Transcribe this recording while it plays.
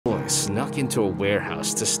snuck into a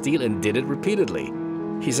warehouse to steal and did it repeatedly.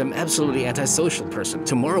 He's an absolutely antisocial person.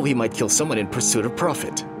 Tomorrow he might kill someone in pursuit of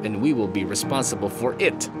profit, and we will be responsible for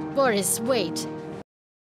it. Boris, wait.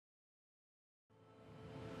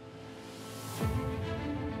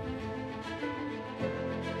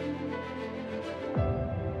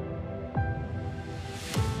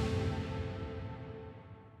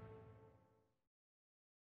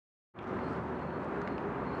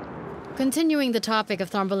 Continuing the topic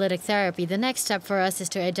of thrombolytic therapy, the next step for us is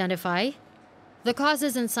to identify the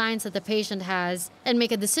causes and signs that the patient has and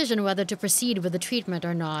make a decision whether to proceed with the treatment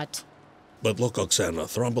or not. But look, Oksana,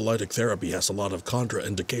 thrombolytic therapy has a lot of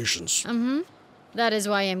contraindications. That is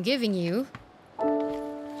why I'm giving you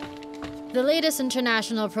the latest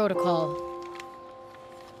international protocol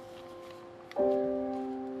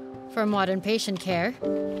for modern patient care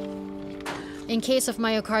in case of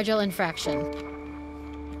myocardial infarction.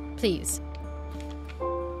 Please.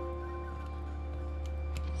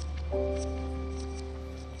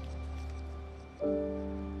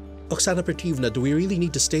 Oksana Petrievna, do we really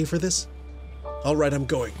need to stay for this? All right, I'm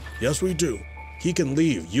going. Yes, we do. He can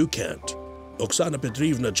leave, you can't. Oksana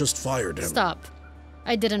Petrievna just fired him. Stop.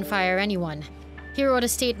 I didn't fire anyone. He wrote a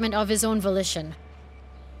statement of his own volition.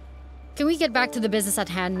 Can we get back to the business at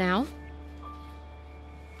hand now?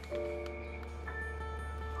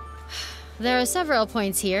 There are several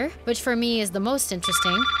points here, which for me is the most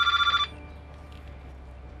interesting.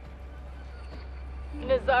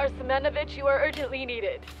 Nazar Semenovich, you are urgently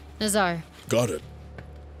needed. Nazar. Got it.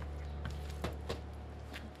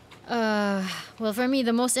 Well, for me,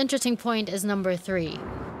 the most interesting point is number 3.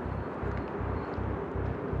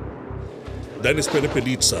 Denis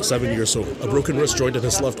Perepelitsa, 7 years old. A broken wrist joint in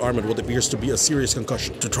his left arm and what appears to be a serious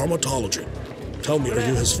concussion. To traumatology. Tell me, are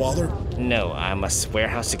you his father? No, I'm a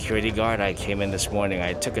warehouse security guard. I came in this morning.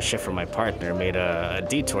 I took a shift from my partner, made a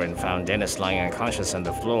detour, and found Dennis lying unconscious on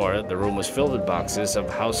the floor. The room was filled with boxes of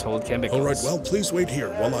household chemicals. All right, well, please wait here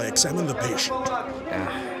while I examine the patient.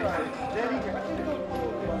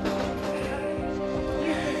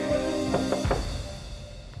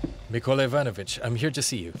 Mikola Ivanovich, I'm here to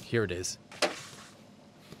see you. Here it is.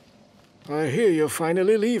 I hear you're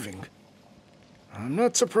finally leaving. I'm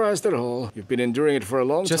not surprised at all. You've been enduring it for a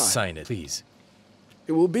long time. Just sign it, please.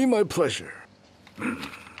 It will be my pleasure.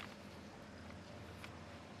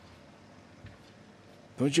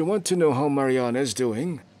 Don't you want to know how Mariana is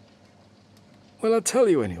doing? Well, I'll tell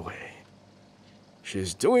you anyway.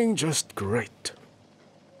 She's doing just great.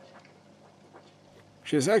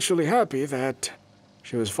 She's actually happy that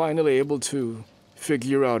she was finally able to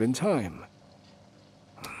figure out in time.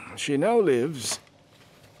 She now lives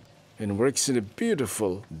and works in a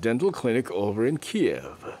beautiful dental clinic over in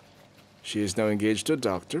Kiev. She is now engaged to a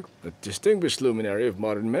doctor, a distinguished luminary of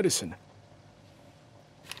modern medicine.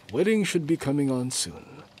 Wedding should be coming on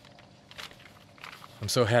soon. I'm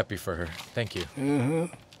so happy for her. Thank you.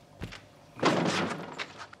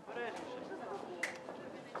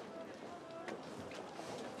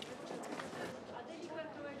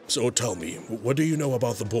 So tell me, what do you know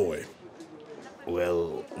about the boy?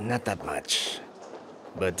 Well, not that much.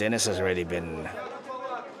 But Dennis has already been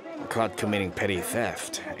caught committing petty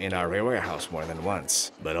theft in our warehouse more than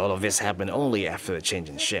once. But all of this happened only after the change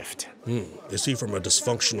in shift. Is he from a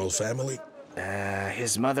dysfunctional family?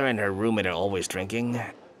 His mother and her roommate are always drinking.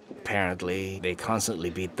 Apparently, they constantly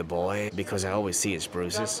beat the boy because I always see his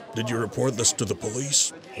bruises. Did you report this to the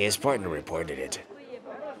police? His partner reported it.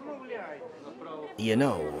 You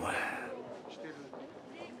know,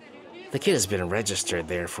 the kid has been registered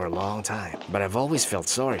there for a long time, but I've always felt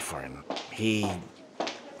sorry for him. He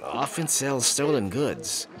often sells stolen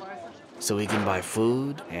goods, so he can buy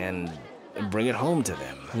food and bring it home to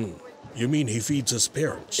them. You mean he feeds his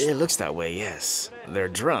parents? It looks that way, yes. They're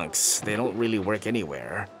drunks. They don't really work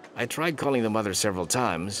anywhere. I tried calling the mother several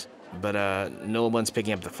times, but no one's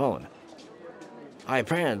picking up the phone.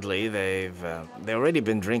 Apparently, they've already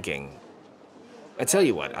been drinking. I tell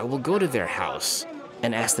you what, I will go to their house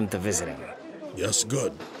and ask them to visit him. Yes,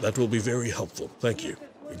 good. That will be very helpful. Thank you.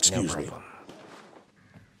 Excuse me.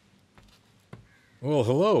 Well,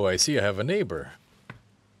 hello. I see I have a neighbor.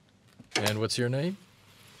 And what's your name?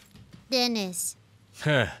 Dennis.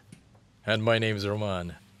 And my name's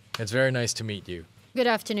Roman. It's very nice to meet you. Good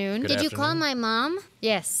afternoon. Did you call my mom?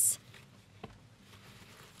 Yes.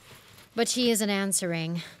 But she isn't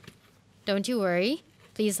answering. Don't you worry.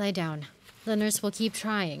 Please lie down. The nurse will keep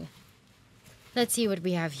trying. Let's see what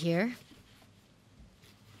we have here.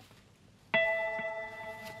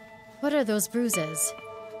 What are those bruises?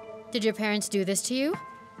 Did your parents do this to you?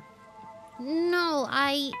 No,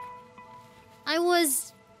 I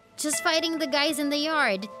was just fighting the guys in the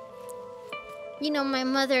yard. You know, my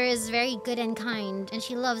mother is very good and kind, and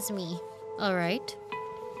she loves me. All right.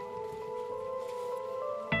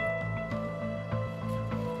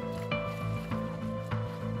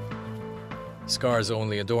 Scars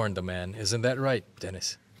only adorn the man, isn't that right,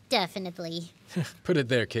 Dennis? Definitely. Put it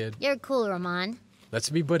there, kid. You're cool, Roman. Let's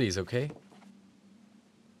be buddies, okay?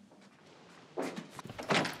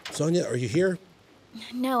 Sonia, are you here?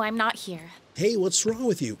 No, I'm not here. Hey, what's wrong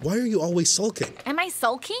with you? Why are you always sulking? Am I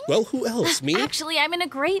sulking? Well, who else? Me? Actually, I'm in a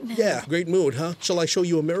great mood. Yeah, great mood, huh? Shall I show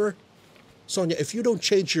you a mirror? Sonia, if you don't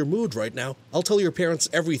change your mood right now, I'll tell your parents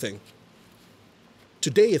everything.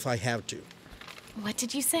 Today, if I have to. What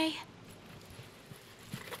did you say?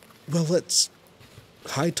 Well, it's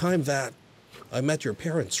high time that I met your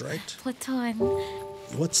parents, right? Platon,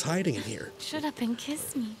 What's hiding in here? shut up and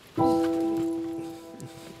kiss me.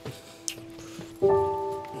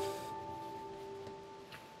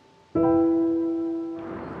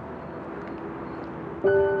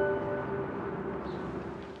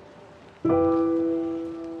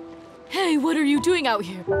 Hey, what are you doing out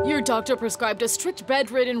here? Your doctor prescribed a strict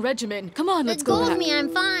bedridden regimen. Come on, let's Let go go back. of me, I'm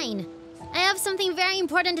fine. I have something very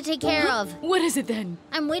important to take care of. What is it then?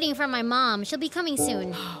 I'm waiting for my mom. She'll be coming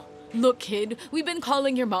soon. Look, kid, we've been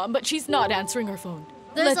calling your mom, but she's not answering her phone.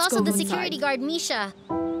 There's Let's also go the inside. security guard, Misha.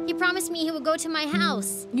 He promised me he would go to my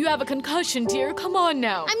house. You have a concussion, dear. Come on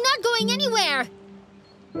now. I'm not going anywhere.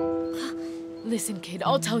 Listen, kid,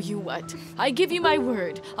 I'll tell you what. I give you my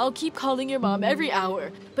word. I'll keep calling your mom every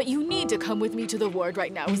hour, but you need to come with me to the ward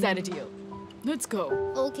right now. Is that a deal? Let's go.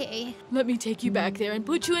 Okay. Let me take you back there and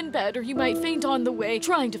put you in bed, or you might faint on the way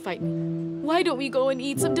trying to fight me. Why don't we go and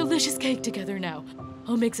eat some delicious cake together now?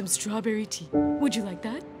 I'll make some strawberry tea. Would you like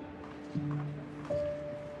that?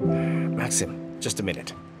 Maxim, just a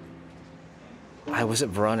minute. I was at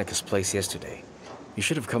Veronica's place yesterday. You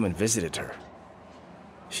should have come and visited her.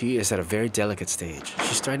 She is at a very delicate stage.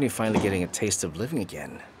 She's starting to finally getting a taste of living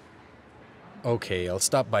again. Okay, I'll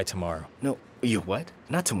stop by tomorrow. No, you what?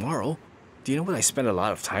 Not tomorrow. Do you know what? I spent a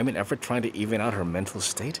lot of time and effort trying to even out her mental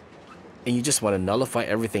state? And you just want to nullify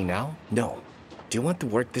everything now? No. Do you want to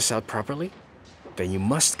work this out properly? Then you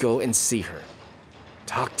must go and see her.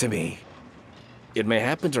 Talk to me. It may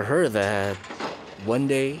happen to her that one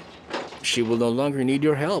day she will no longer need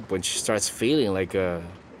your help when she starts feeling like a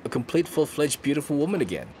complete, full-fledged, beautiful woman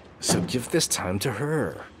again. So give this time to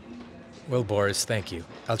her. Well, Boris, thank you.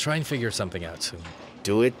 I'll try and figure something out soon.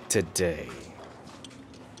 Do it today.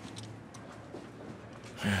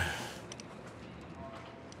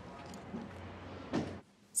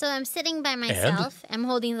 So I'm sitting by myself. I'm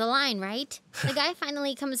holding the line, right? The guy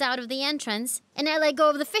finally comes out of the entrance, and I let go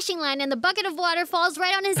of the fishing line, and the bucket of water falls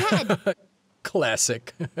right on his head.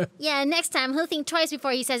 Classic. Yeah, next time he'll think twice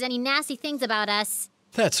before he says any nasty things about us.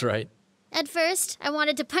 That's right. At first, I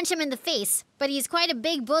wanted to punch him in the face, but he's quite a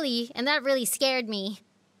big bully, and that really scared me.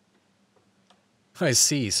 I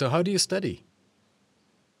see. So how do you study?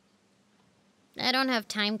 I don't have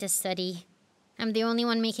time to study. I'm the only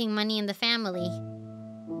one making money in the family.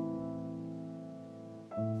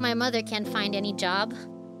 My mother can't find any job.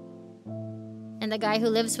 And the guy who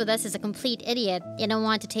lives with us is a complete idiot. They don't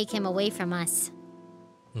want to take him away from us.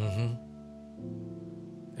 Mm-hmm.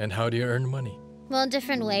 And how do you earn money? Well,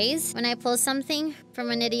 different ways. When I pull something from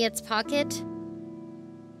an idiot's pocket.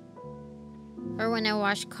 Or when I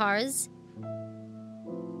wash cars.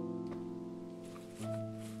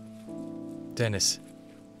 Dennis.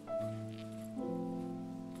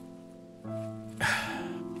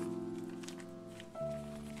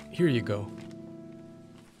 Here you go.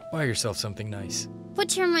 Buy yourself something nice.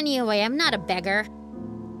 Put your money away. I'm not a beggar.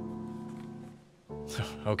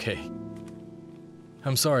 Okay.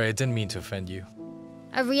 I'm sorry, I didn't mean to offend you.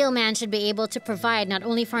 A real man should be able to provide not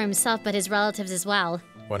only for himself but his relatives as well.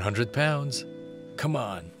 100 pounds. Come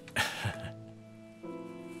on.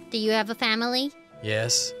 Do you have a family?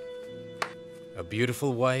 Yes. A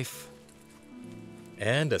beautiful wife.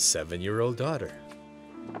 And a 7-year-old daughter.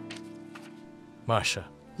 Masha,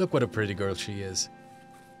 look what a pretty girl she is.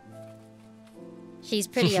 She's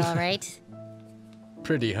pretty, all right.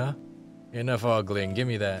 Pretty, huh? Enough ogling, give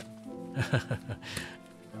me that.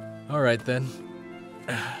 All right then.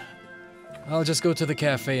 I'll just go to the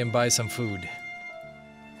cafe and buy some food.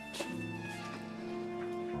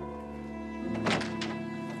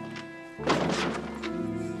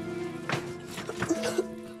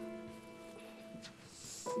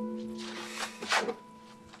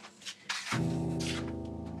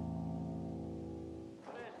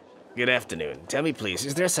 Good afternoon. Tell me, please,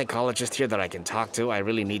 is there a psychologist here that I can talk to? I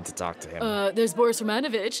really need to talk to him. There's Boris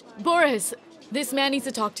Romanovich. Boris, this man needs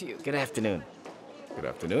to talk to you. Good afternoon. Good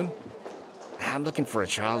afternoon. I'm looking for a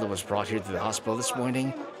child that was brought here to the hospital this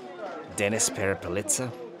morning. Dennis Perepelitsa.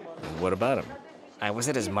 What about him? I was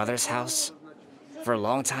at his mother's house. For a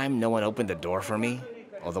long time, no one opened the door for me,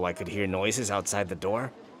 although I could hear noises outside the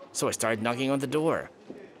door. So I started knocking on the door,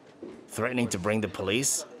 threatening to bring the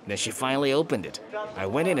police. Then she finally opened it. I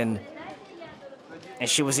went in and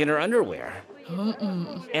she was in her underwear.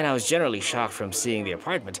 And I was generally shocked from seeing the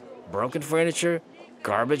apartment. Broken furniture,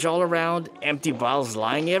 garbage all around, empty bottles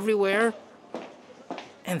lying everywhere.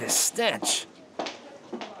 And the stench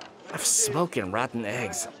of smoke and rotten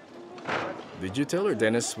eggs. Did you tell her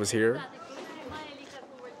Dennis was here?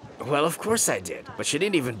 Well, of course I did, but she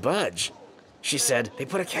didn't even budge. She said, they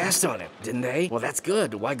put a cast on him, didn't they? Well, that's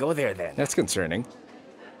good. Why go there then? That's concerning.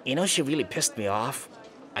 You know, she really pissed me off.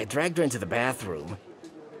 I dragged her into the bathroom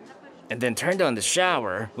and then turned on the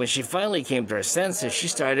shower. When she finally came to her senses, she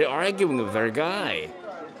started arguing with her guy.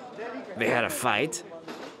 They had a fight,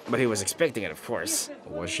 but he was expecting it, of course.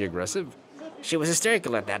 Was she aggressive? She was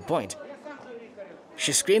hysterical at that point.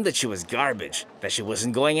 She screamed that she was garbage, that she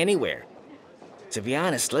wasn't going anywhere. To be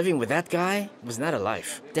honest, living with that guy was not a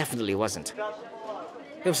life. Definitely wasn't.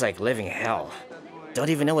 It was like living hell. Don't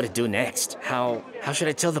even know what to do next. How should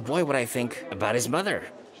I tell the boy what I think about his mother?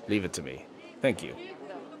 Leave it to me. Thank you.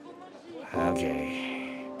 Okay.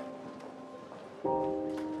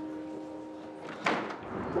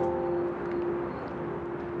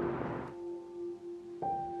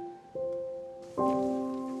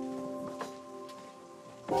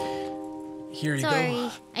 Here you Sorry,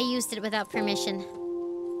 go. I used it without permission.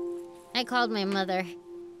 I called my mother.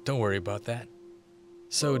 Don't worry about that.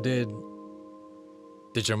 So did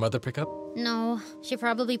your mother pick up? No, she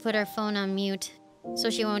probably put her phone on mute,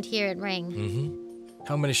 so she won't hear it ring.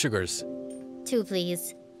 How many sugars? 2,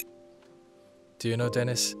 please. Do you know,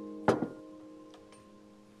 Dennis,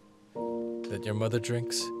 that your mother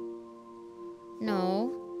drinks?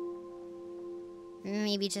 No.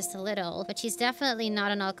 Maybe just a little, but she's definitely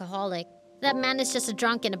not an alcoholic. That man is just a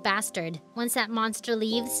drunk and a bastard. Once that monster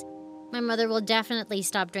leaves, my mother will definitely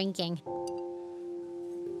stop drinking.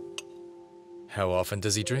 How often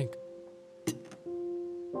does he drink?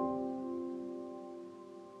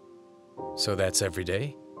 So that's every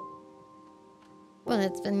day? Well,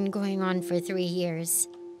 it's been going on for 3 years.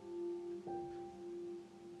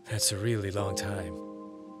 That's a really long time.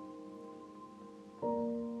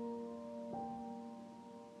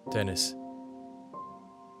 Dennis,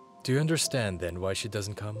 do you understand then why she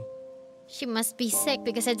doesn't come? She must be sick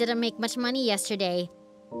because I didn't make much money yesterday.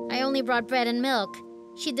 I only brought bread and milk.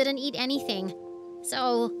 She didn't eat anything.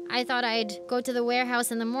 So I thought I'd go to the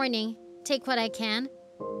warehouse in the morning, take what I can,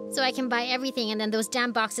 so I can buy everything, and then those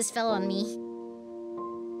damn boxes fell on me.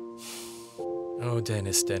 Oh,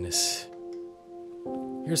 Dennis, Dennis.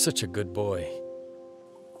 You're such a good boy.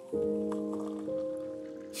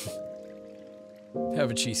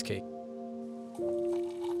 Have a cheesecake.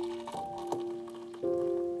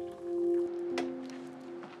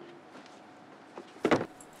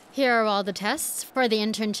 Here are all the tests. For the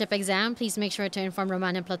internship exam, please make sure to inform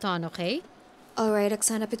Roman and Platon, okay? All right,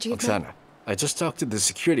 Oksana Petrovna. Oksana, I just talked to the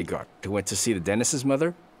security guard who went to see the Dennis's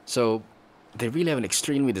mother. So, they really have an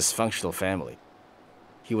extremely dysfunctional family.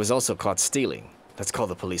 He was also caught stealing. Let's call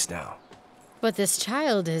the police now. But this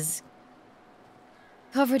child is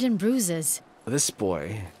covered in bruises. This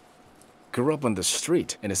boy grew up on the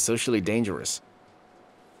street and is socially dangerous.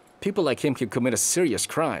 People like him can commit a serious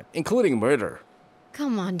crime, including murder.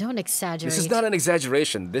 Come on, don't exaggerate. This is not an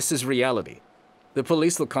exaggeration. This is reality. The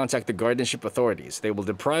police will contact the guardianship authorities. They will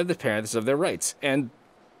deprive the parents of their rights, and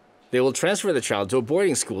they will transfer the child to a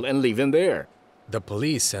boarding school and leave him there. The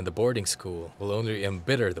police and the boarding school will only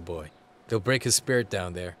embitter the boy. They'll break his spirit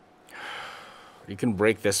down there. He can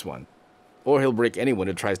break this one, or he'll break anyone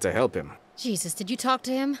who tries to help him. Jesus, did you talk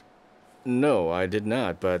to him? No, I did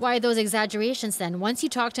not, but... Why those exaggerations then? Once you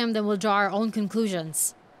talk to him, then we'll draw our own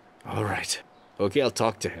conclusions. All right. Okay, I'll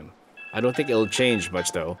talk to him. I don't think it'll change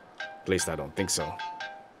much, though. At least I don't think so.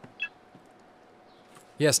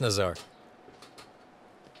 Yes, Nazar.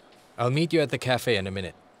 I'll meet you at the cafe in a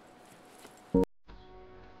minute.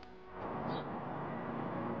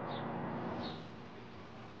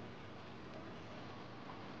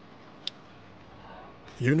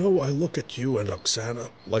 You know, I look at you and Oksana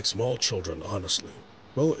like small children, honestly.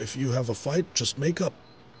 Well, if you have a fight, just make up.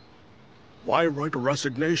 Why write a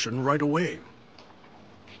resignation right away?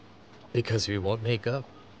 Because we won't make up.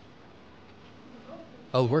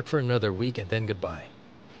 I'll work for another week and then goodbye.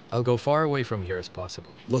 I'll go far away from here as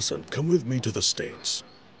possible. Listen, come with me to the States.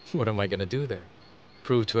 What am I gonna do there?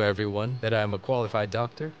 Prove to everyone that I'm a qualified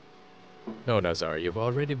doctor? No, Nazar, you've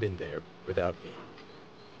already been there without me.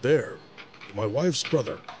 There? my wife's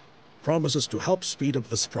brother. Promises to help speed up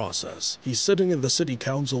this process. He's sitting in the city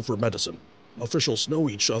council for medicine. Officials know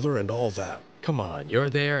each other and all that. Come on, you're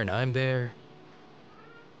there and I'm there.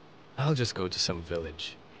 I'll just go to some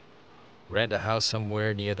village. Rent a house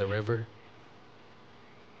somewhere near the river.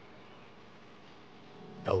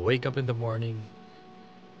 I'll wake up in the morning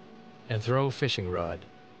and throw a fishing rod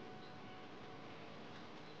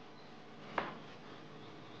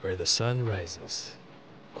where the sun rises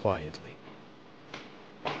quietly.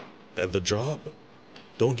 And the job?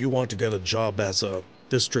 Don't you want to get a job as a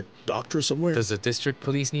district doctor somewhere? Does the district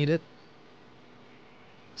police need it?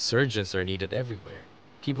 Surgeons are needed everywhere.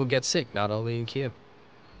 People get sick, not only in Kiev.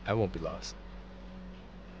 I won't be lost.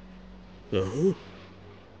 Uh-huh.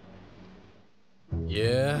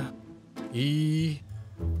 Yeah. E5.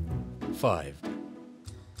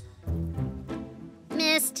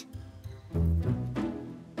 Missed.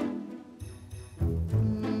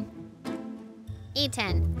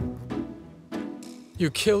 E10. You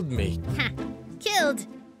killed me. Ha! Killed!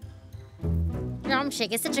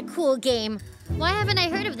 Romshik is such a cool game. Why haven't I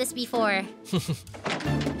heard of this before?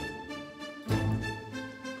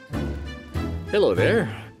 Hello there.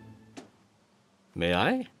 May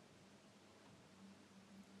I?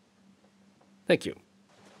 Thank you.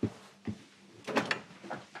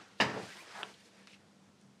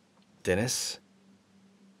 Dennis,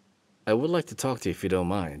 I would like to talk to you if you don't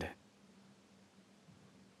mind.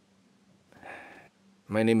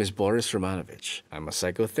 My name is Boris Romanovich. I'm a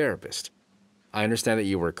psychotherapist. I understand that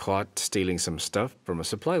you were caught stealing some stuff from a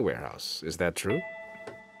supply warehouse. Is that true?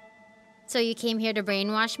 So you came here to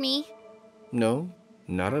brainwash me? No,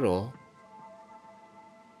 not at all.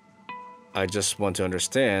 I just want to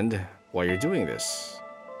understand why you're doing this.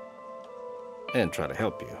 And try to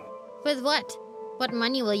help you. With what? What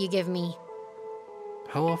money will you give me?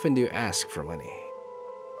 How often do you ask for money?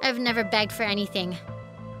 I've never begged for anything.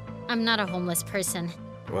 I'm not a homeless person.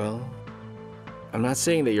 Well, I'm not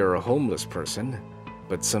saying that you're a homeless person,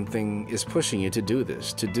 but something is pushing you to do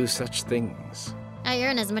this, to do such things. I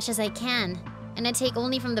earn as much as I can, and I take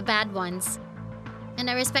only from the bad ones. And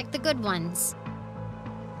I respect the good ones.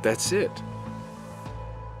 That's it.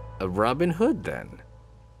 A Robin Hood, then.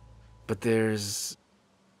 But there's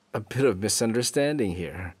a bit of misunderstanding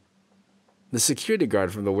here. The security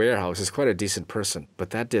guard from the warehouse is quite a decent person,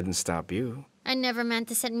 but that didn't stop you. I never meant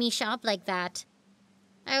to set Misha up like that.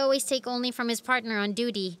 I always take only from his partner on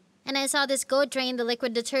duty, and I saw this goat drain the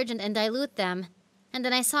liquid detergent and dilute them. And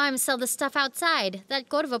then I saw him sell the stuff outside. That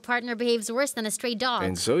goat of a partner behaves worse than a stray dog.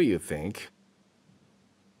 And so you think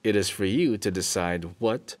it is for you to decide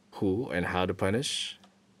what, who, and how to punish?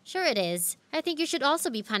 Sure it is. I think you should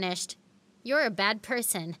also be punished. You're a bad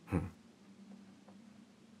person.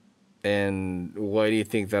 And why do you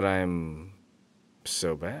think that I'm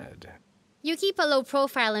so bad? You keep a low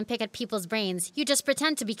profile and pick at people's brains. You just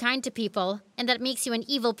pretend to be kind to people, and that makes you an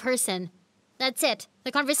evil person. That's it.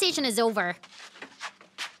 The conversation is over.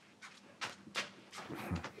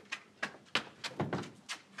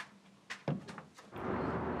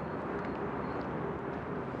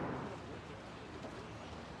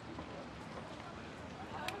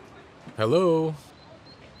 Hello?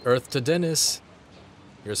 Earth to Dennis.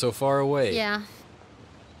 You're so far away. Yeah.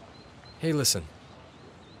 Hey, listen.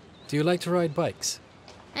 Do you like to ride bikes?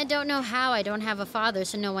 I don't know how. I don't have a father,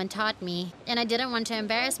 so no one taught me. And I didn't want to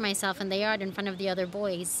embarrass myself in the yard in front of the other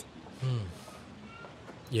boys.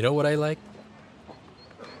 You know what I like?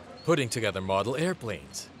 Putting together model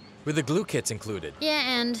airplanes. With the glue kits included. Yeah,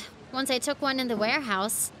 and once I took one in the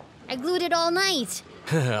warehouse, I glued it all night.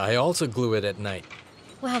 I also glue it at night.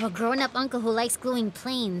 Wow, a grown-up uncle who likes gluing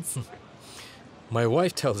planes. My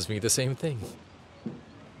wife tells me the same thing.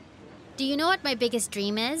 Do you know what my biggest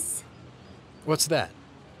dream is? What's that?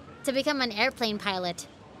 To become an airplane pilot.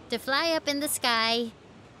 To fly up in the sky.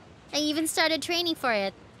 I even started training for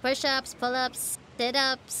it. Push-ups, pull-ups,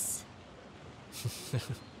 sit-ups.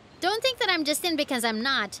 Don't think that I'm just in because I'm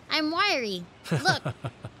not. I'm wiry. Look.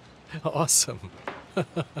 Awesome.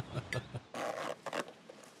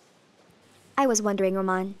 I was wondering,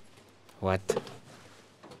 Roman. What?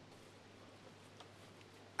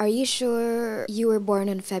 Are you sure you were born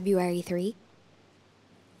on February 3?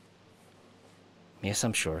 Yes,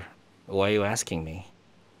 I'm sure. Why are you asking me?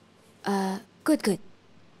 Good.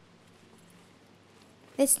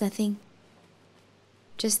 It's nothing.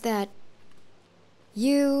 Just that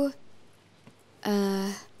you,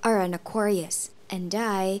 are an Aquarius, and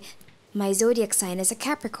my zodiac sign is a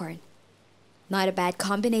Capricorn. Not a bad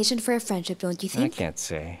combination for a friendship, don't you think? I can't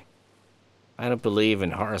say. I don't believe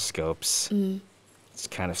in horoscopes. It's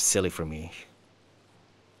kind of silly for me.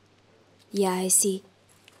 Yeah, I see.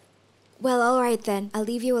 Well, all right then. I'll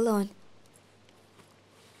leave you alone.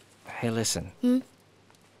 Hey, listen. Hmm?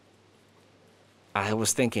 I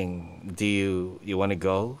was thinking, do you want to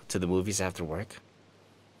go to the movies after work?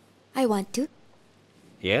 I want to.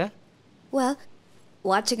 Yeah? Well,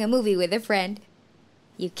 watching a movie with a friend.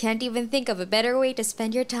 You can't even think of a better way to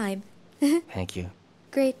spend your time. Thank you.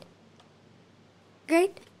 Great.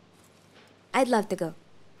 Great. I'd love to go.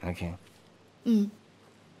 Okay.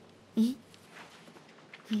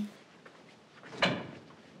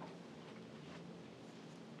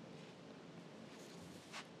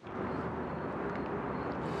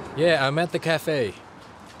 Yeah, I'm at the cafe.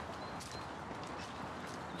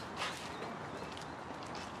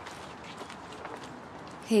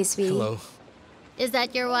 Hey, sweetie. Hello. Is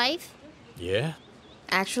that your wife? Yeah?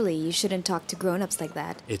 Actually, you shouldn't talk to grown-ups like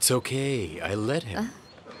that. It's okay. I let him.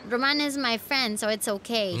 Roman is my friend, so it's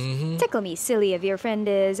okay. Tickle me silly if your friend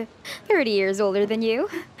is 30 years older than you.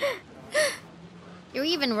 You're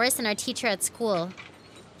even worse than our teacher at school.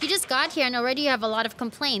 You just got here and already you have a lot of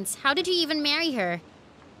complaints. How did you even marry her?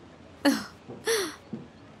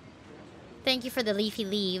 Thank you for the leafy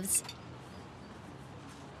leaves.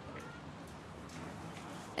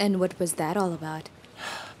 And what was that all about?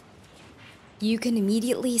 You can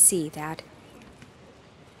immediately see that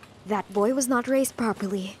that boy was not raised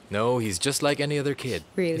properly. No, he's just like any other kid.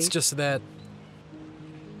 Really? It's just that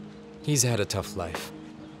he's had a tough life.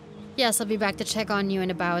 Yes, I'll be back to check on you in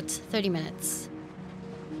about 30 minutes.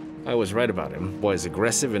 I was right about him. Boy is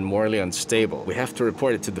aggressive and morally unstable. We have to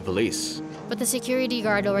report it to the police. But the security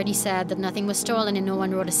guard already said that nothing was stolen and no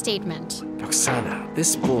one wrote a statement. Oksana,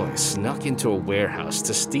 this boy snuck into a warehouse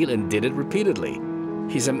to steal and did it repeatedly.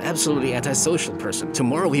 He's an absolutely antisocial person.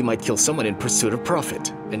 Tomorrow he might kill someone in pursuit of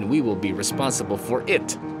profit, and we will be responsible for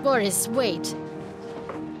it. Boris, wait.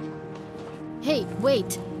 Hey,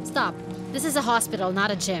 wait. Stop. This is a hospital,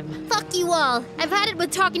 not a gym. Fuck you all. I've had it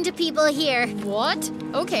with talking to people here. What?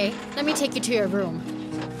 Okay, let me take you to your room.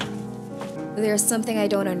 There's something I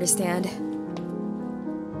don't understand.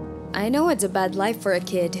 I know it's a bad life for a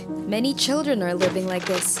kid. Many children are living like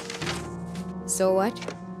this. So what?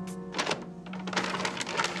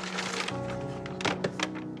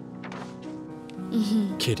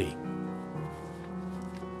 Kitty.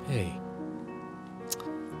 Hey.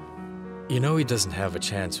 You know he doesn't have a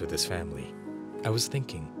chance with his family. I was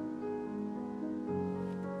thinking.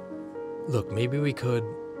 Look, maybe we could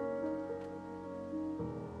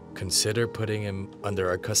consider putting him under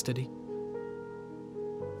our custody?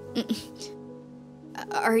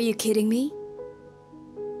 Are you kidding me?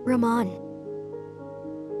 Raman,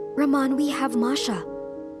 we have Masha.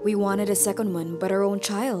 We wanted a second one, but our own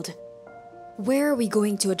child. Where are we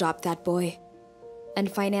going to adopt that boy?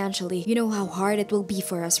 And financially, you know how hard it will be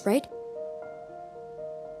for us, right?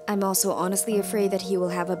 I'm also honestly afraid that he will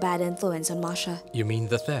have a bad influence on Masha. You mean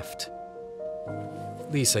the theft?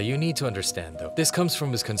 Lisa, you need to understand though. This comes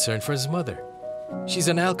from his concern for his mother. She's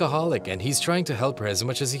an alcoholic and he's trying to help her as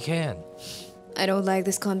much as he can. I don't like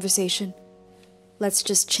this conversation. Let's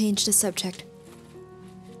just change the subject.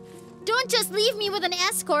 Don't just leave me with an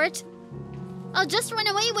escort. I'll just run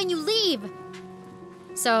away when you leave.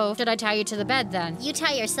 So, should I tie you to the bed then? You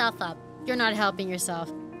tie yourself up. You're not helping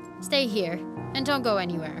yourself. Stay here and don't go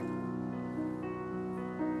anywhere.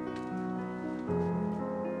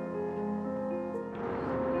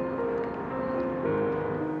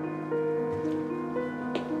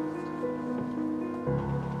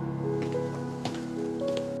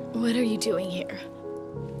 What are you doing here?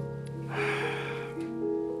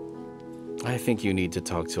 I think you need to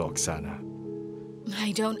talk to Oksana.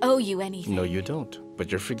 I don't owe you anything. No, you don't.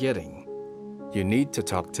 But you're forgetting. You need to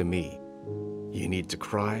talk to me. You need to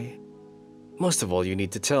cry. Most of all, you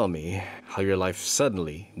need to tell me how your life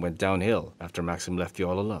suddenly went downhill after Maxim left you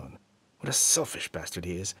all alone. What a selfish bastard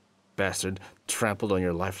he is. Bastard trampled on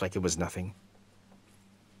your life like it was nothing.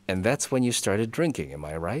 And that's when you started drinking, am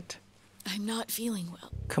I right? I'm not feeling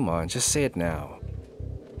well. Come on, just say it now.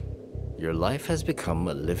 Your life has become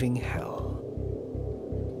a living hell.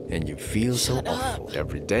 And you feel so awful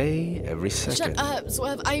every day, every second. Shut up,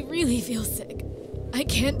 Swev. I really feel sick. I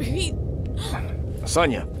can't breathe.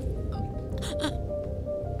 Sonia!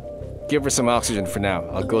 Give her some oxygen for now.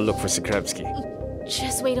 I'll go look for Sekrebsky.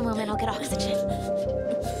 Just wait a moment, I'll get oxygen.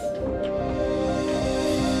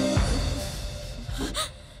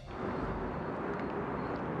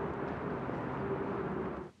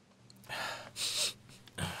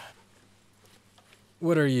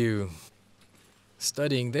 What are you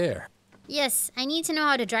studying there? Yes, I need to know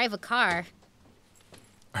how to drive a car.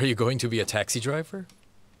 Are you going to be a taxi driver?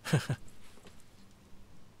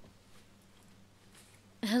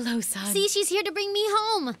 Hello, son. See, she's here to bring me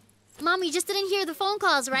home. Mom, you just didn't hear the phone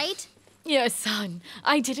calls, right? Yes, son.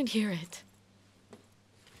 I didn't hear it.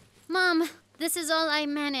 Mom, this is all I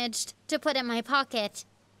managed to put in my pocket.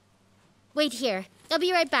 Wait here. I'll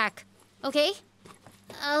be right back, okay?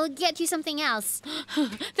 I'll get you something else.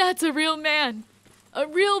 That's a real man. A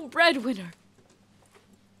real breadwinner.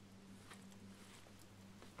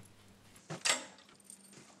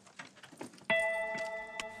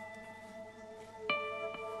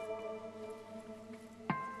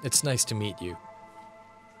 It's nice to meet you.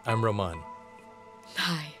 I'm Roman.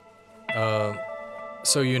 Hi.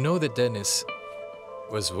 So you know that Dennis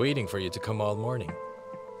was waiting for you to come all morning.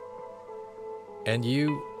 And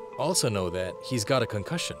you also know that he's got a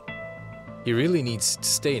concussion. He really needs to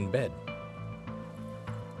stay in bed.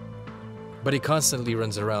 But he constantly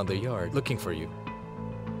runs around the yard looking for you.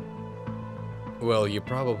 Well, you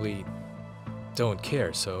probably don't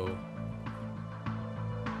care, so...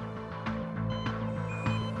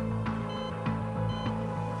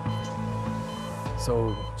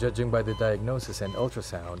 So, judging by the diagnosis and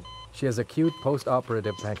ultrasound, she has acute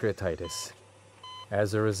post-operative pancreatitis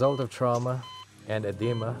as a result of trauma and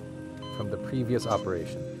edema from the previous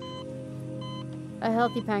operation. A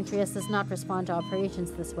healthy pancreas does not respond to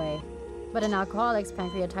operations this way, but an alcoholic's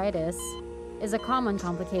pancreatitis is a common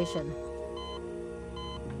complication.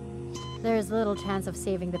 There is little chance of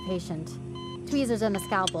saving the patient. Tweezers and a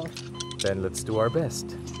scalpel. Then let's do our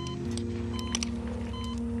best.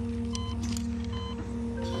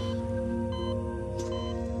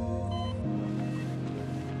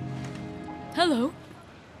 Hello.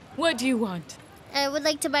 What do you want? I would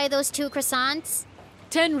like to buy those 2 croissants.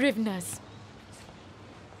 10 rivnas.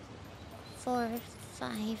 4,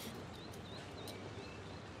 5.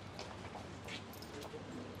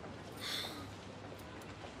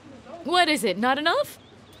 What is it, not enough?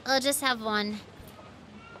 I'll just have one.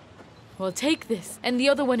 Well, take this, and the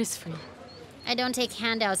other one is free. I don't take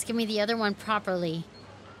handouts. Give me the other one properly.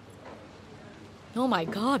 Oh my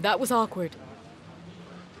god, that was awkward.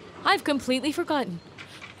 I've completely forgotten.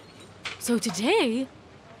 So today,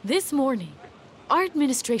 this morning, our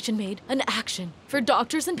administration made an action for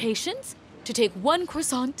doctors and patients to take 1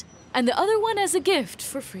 croissant and the other one as a gift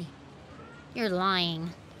for free. You're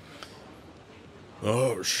lying.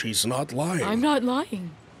 Oh, she's not lying. I'm not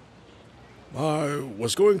lying. I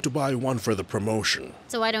was going to buy one for the promotion.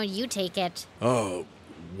 So why don't you take it?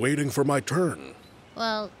 Waiting for my turn.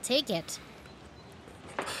 Well, take it.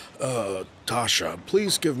 Tasha,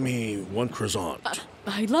 please give me 1 croissant.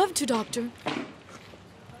 I'd love to, Doctor.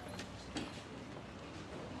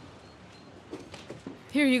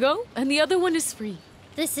 Here you go, and the other one is free.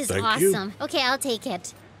 This is Thank awesome. you. Okay, I'll take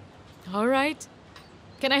it. All right.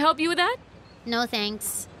 Can I help you with that? No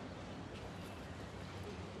thanks.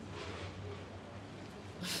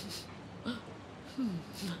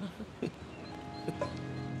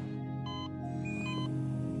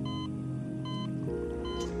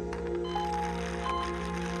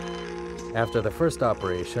 After the first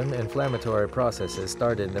operation, inflammatory processes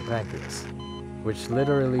started in the pancreas, which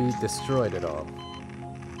literally destroyed it all.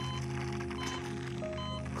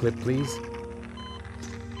 Clip, please.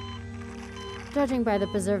 Judging by the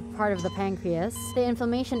preserved part of the pancreas, the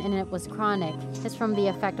inflammation in it was chronic. It's from the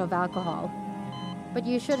effect of alcohol. But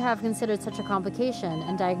you should have considered such a complication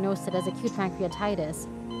and diagnosed it as acute pancreatitis,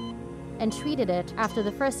 and treated it after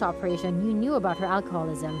the first operation. You knew about her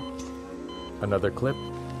alcoholism. Another clip.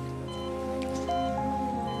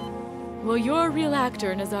 Well, you're a real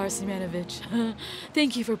actor, Nazar Semenovich.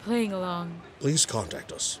 Thank you for playing along. Please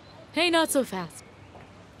contact us. Hey, not so fast.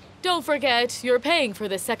 Don't forget, you're paying for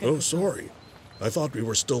the second. Oh, sorry. I thought we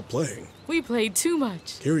were still playing. We played too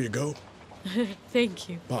much. Here you go. Thank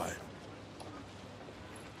you. Bye.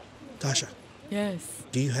 Tasha, Yes.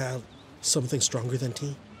 Do you have something stronger than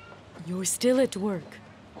tea? You're still at work.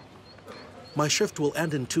 My shift will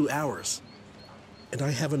end in 2 hours. And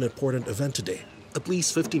I have an important event today. At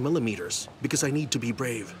least 50 millimeters, because I need to be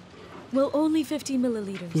brave. Well, only 50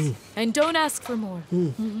 milliliters. And don't ask for more.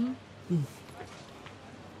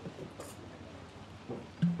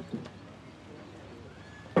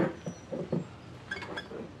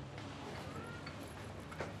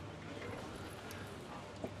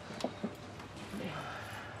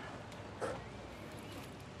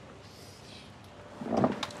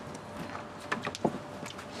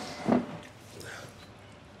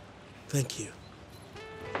 Thank you.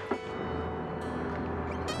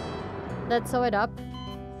 Let's sew it up.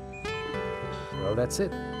 Well, that's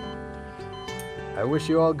it. I wish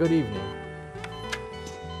you all good evening.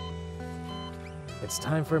 It's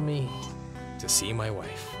time for me to see my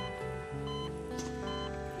wife.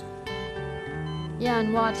 Yeah,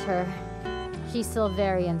 and watch her. She's still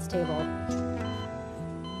very unstable.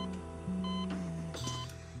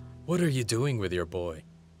 What are you doing with your boy?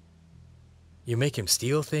 You make him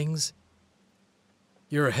steal things?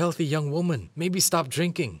 You're a healthy young woman. Maybe stop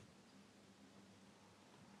drinking.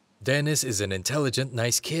 Dennis is an intelligent,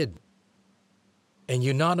 nice kid. And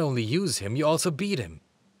you not only use him, you also beat him.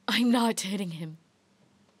 I'm not hitting him.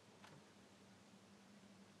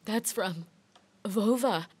 That's from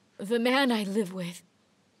Vova, the man I live with.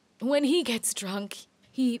 When he gets drunk,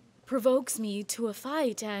 he provokes me to a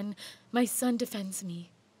fight and my son defends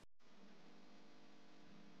me.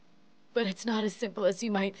 But it's not as simple as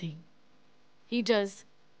you might think. He does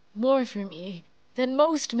more for me than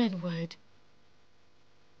most men would.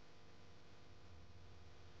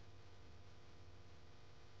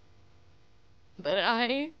 But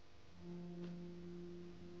I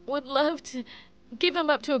would love to give him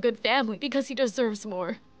up to a good family because he deserves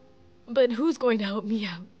more. But who's going to help me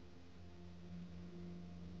out?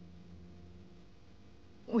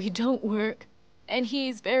 We don't work, and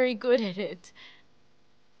he's very good at it.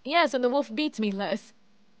 Yes, and the wolf beats me less.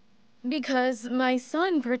 Because my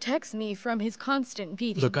son protects me from his constant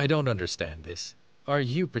beating. Look, I don't understand this. Are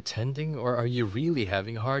you pretending or are you really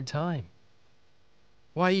having a hard time?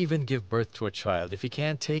 Why even give birth to a child if you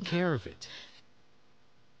can't take care of it?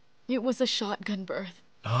 It was a shotgun birth.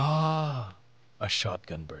 Ah, a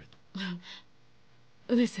shotgun birth.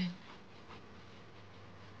 Listen.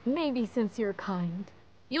 Maybe since you're kind,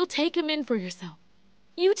 you'll take him in for yourself.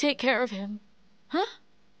 You take care of him. Huh?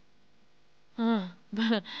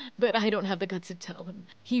 But I don't have the guts to tell him.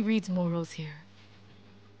 He reads morals here.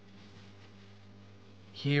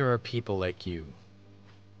 Here are people like you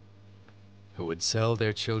who would sell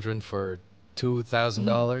their children for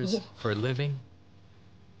 $2,000 for a living?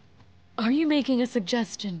 Are you making a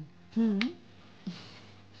suggestion?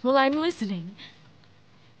 Well, I'm listening.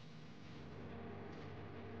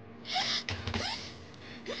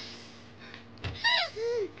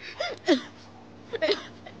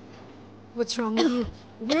 What's wrong with you?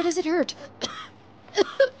 Where does it hurt?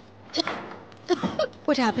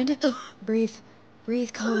 What happened? Breathe.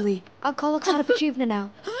 Breathe calmly. I'll call Oksana Kovalchuk now.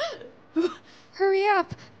 Hurry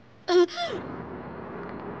up!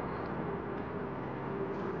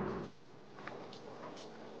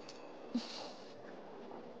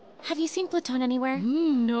 Have you seen Platon anywhere?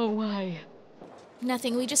 No, why?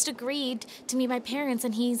 Nothing. We just agreed to meet my parents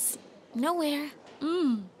and he's nowhere.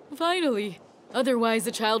 Finally. Otherwise,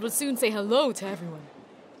 the child would soon say hello to everyone.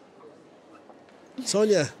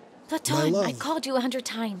 Sonia, my Platon, love. I called you 100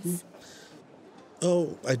 times.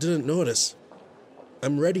 Oh, I didn't notice.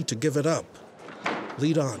 I'm ready to give it up.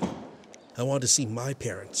 Lead on. I want to see my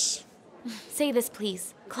parents. Say this,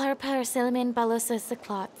 please. Clara Parasilimin Balosa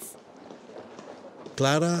Siklots.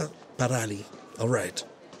 Clara Parali. All right.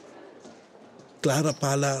 Clara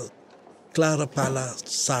Pala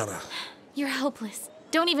Sara. You're hopeless.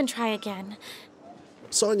 Don't even try again.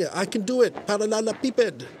 Sonia, I can do it. Paralala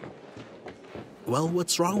piped. Well,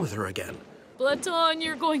 what's wrong with her again? Platon,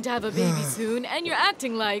 you're going to have a baby soon, and you're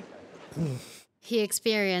acting like... He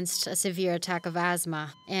experienced a severe attack of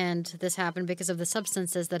asthma, and this happened because of the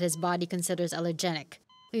substances that his body considers allergenic.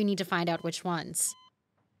 We need to find out which ones.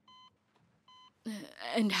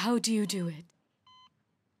 And how do you do it?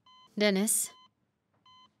 Dennis,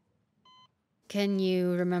 can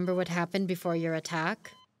you remember what happened before your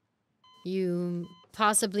attack? You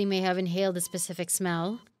possibly may have inhaled a specific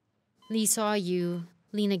smell. Lee saw you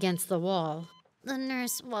lean against the wall. The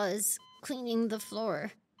nurse was cleaning the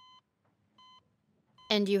floor.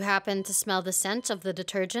 And you happened to smell the scent of the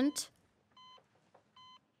detergent?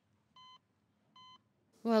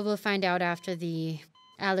 Well, we'll find out after the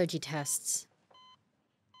allergy tests.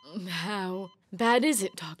 How bad is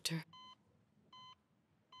it, Doctor?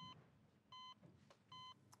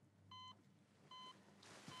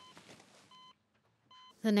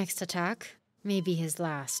 The next attack may be his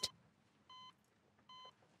last.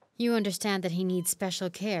 You understand that he needs special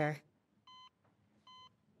care.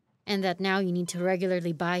 And that now you need to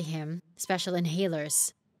regularly buy him special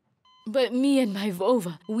inhalers. But me and my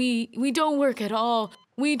Vova, we don't work at all.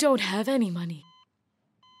 We don't have any money.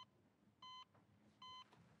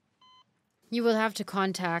 You will have to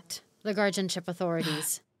contact the guardianship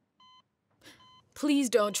authorities. Please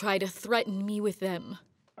don't try to threaten me with them.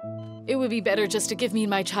 It would be better just to give me and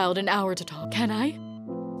my child an hour to talk. Can I?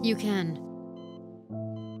 You can.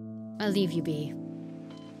 I'll leave you be.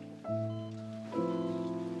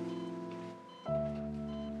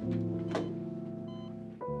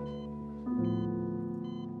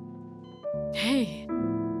 Hey.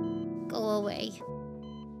 Go away.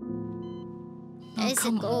 Oh, I said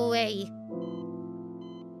come go on. away.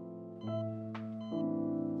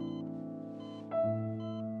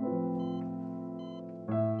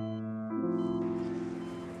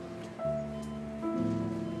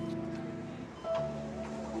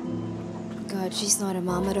 But she's not a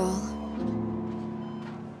mom at all.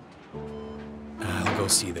 I'll go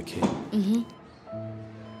see the kid. Mm-hmm.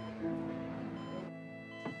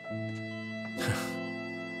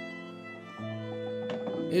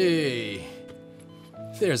 Hey,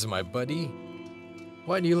 there's my buddy.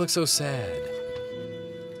 Why do you look so sad?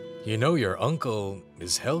 You know your uncle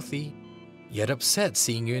is healthy, yet upset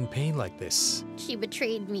seeing you in pain like this. She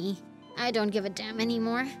betrayed me. I don't give a damn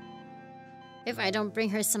anymore. If I don't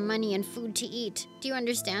bring her some money and food to eat, do you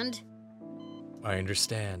understand? I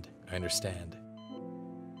understand.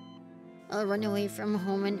 I'll run away from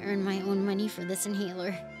home and earn my own money for this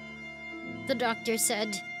inhaler. The doctor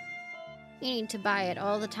said you need to buy it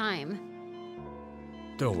all the time.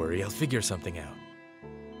 Don't worry, I'll figure something out.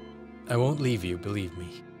 I won't leave you, believe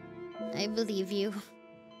me. I believe you.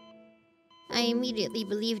 I immediately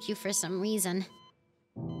believed you for some reason.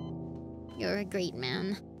 You're a great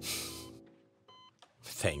man.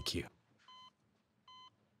 Thank you.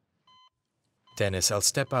 Dennis, I'll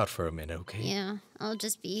step out for a minute, okay? Yeah, I'll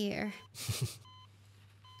just be here.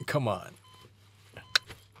 Come on.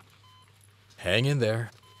 Hang in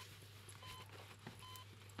there.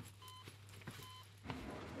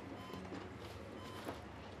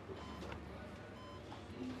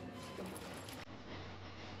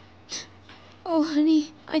 Oh,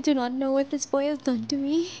 honey, I do not know what this boy has done to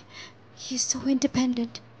me. He is so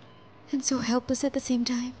independent and so helpless at the same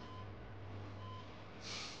time.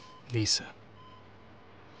 Lisa,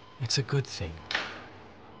 it's a good thing.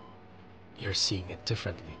 You're seeing it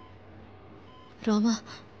differently. Rama,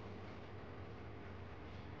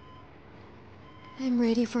 I'm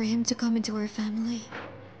ready for him to come into our family.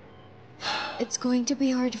 It's going to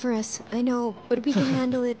be hard for us, I know, but we can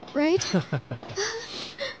handle it, right?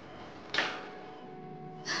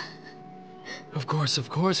 Of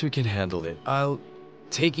course we can handle it. I'll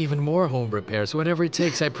take even more home repairs, whatever it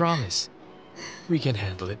takes, I promise. We can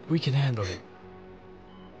handle it.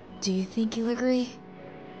 Do you think he'll agree?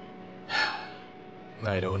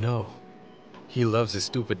 I don't know. He loves his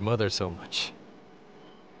stupid mother so much.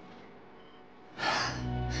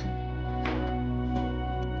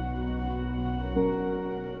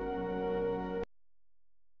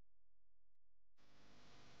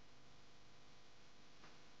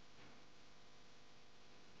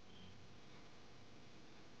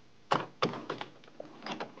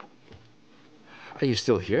 Are you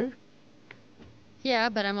still here? Yeah,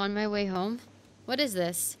 but I'm on my way home. What is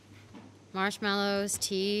this? Marshmallows,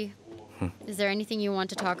 tea? Is there anything you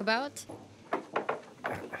want to talk about?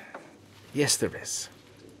 Yes, there is.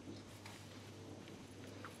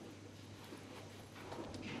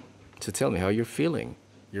 So tell me how you're feeling.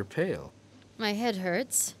 You're pale. My head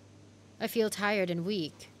hurts. I feel tired and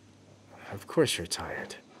weak. Of course you're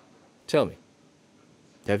tired. Tell me,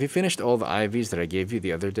 have you finished all the IVs that I gave you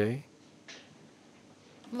the other day?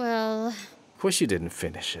 Well... Of course you didn't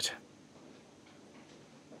finish it.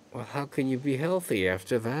 Well, how can you be healthy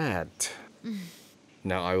after that?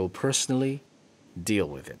 Now, I will personally deal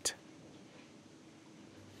with it.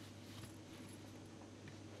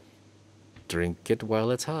 Drink it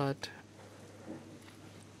while it's hot.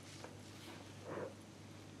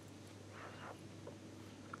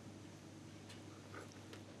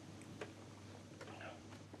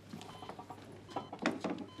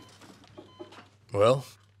 Well,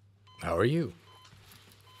 how are you?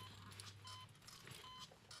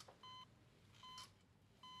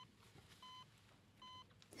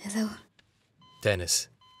 Hello. Dennis,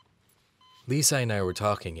 Lisa and I were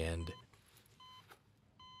talking, and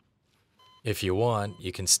if you want,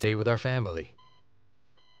 you can stay with our family.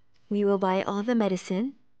 We will buy all the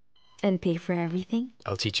medicine and pay for everything.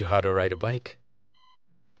 I'll teach you how to ride a bike.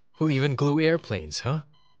 We'll even glue airplanes, huh?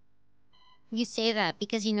 You say that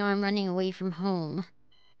because you know I'm running away from home.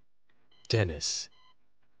 Dennis,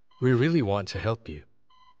 we really want to help you.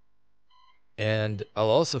 And I'll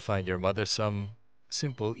also find your mother some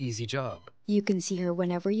simple, easy job. You can see her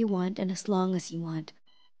whenever you want and as long as you want.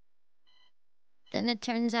 Then it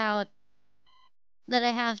turns out that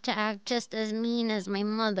I have to act just as mean as my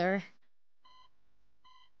mother.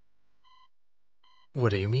 What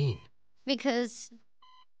do you mean? Because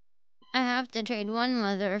I have to trade one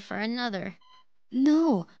mother for another.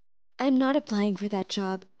 No, I'm not applying for that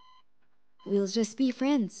job. We'll just be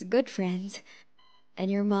friends, good friends. And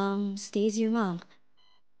your mom stays your mom.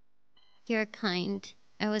 You're kind.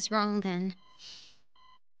 I was wrong then.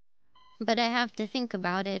 But I have to think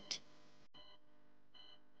about it.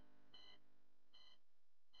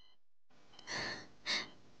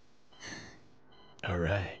 All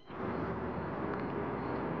right.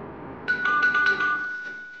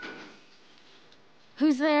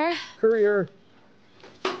 Who's there? Courier.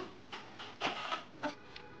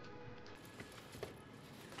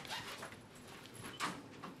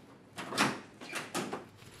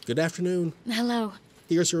 Good afternoon. Hello.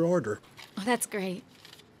 Here's your order. Oh, that's great.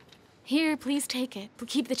 Here, please take it.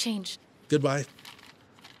 Keep the change. Goodbye.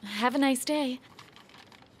 Have a nice day.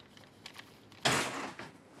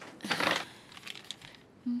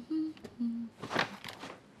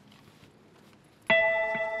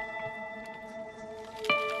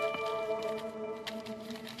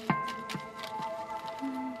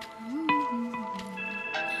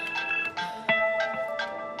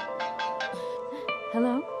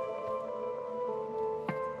 Hello?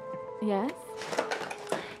 Yes?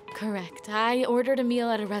 Correct. I ordered a meal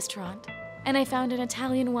at a restaurant, and I found an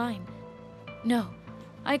Italian wine. No,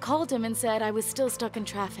 I called him and said I was still stuck in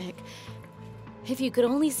traffic. If you could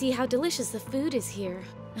only see how delicious the food is here.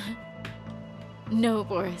 No,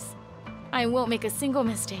 Boris. I won't make a single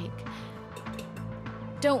mistake.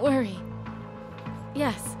 Don't worry.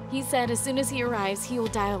 Yes, he said as soon as he arrives, he will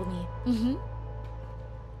dial me.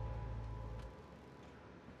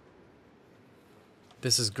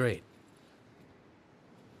 This is great.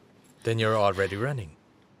 Then you're already running.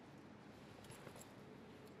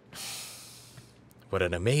 What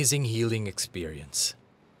an amazing healing experience.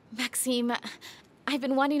 Maxim, I've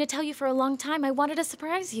been wanting to tell you for a long time. I wanted to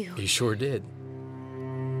surprise you. You sure did.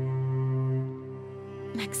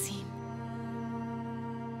 Maxim.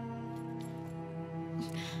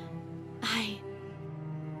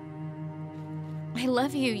 I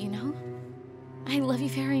love you, you know? I love you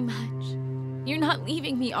very much. You're not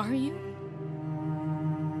leaving me, are you?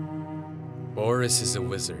 Boris is a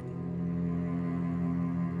wizard.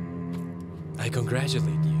 I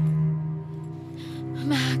congratulate you.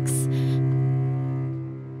 Max.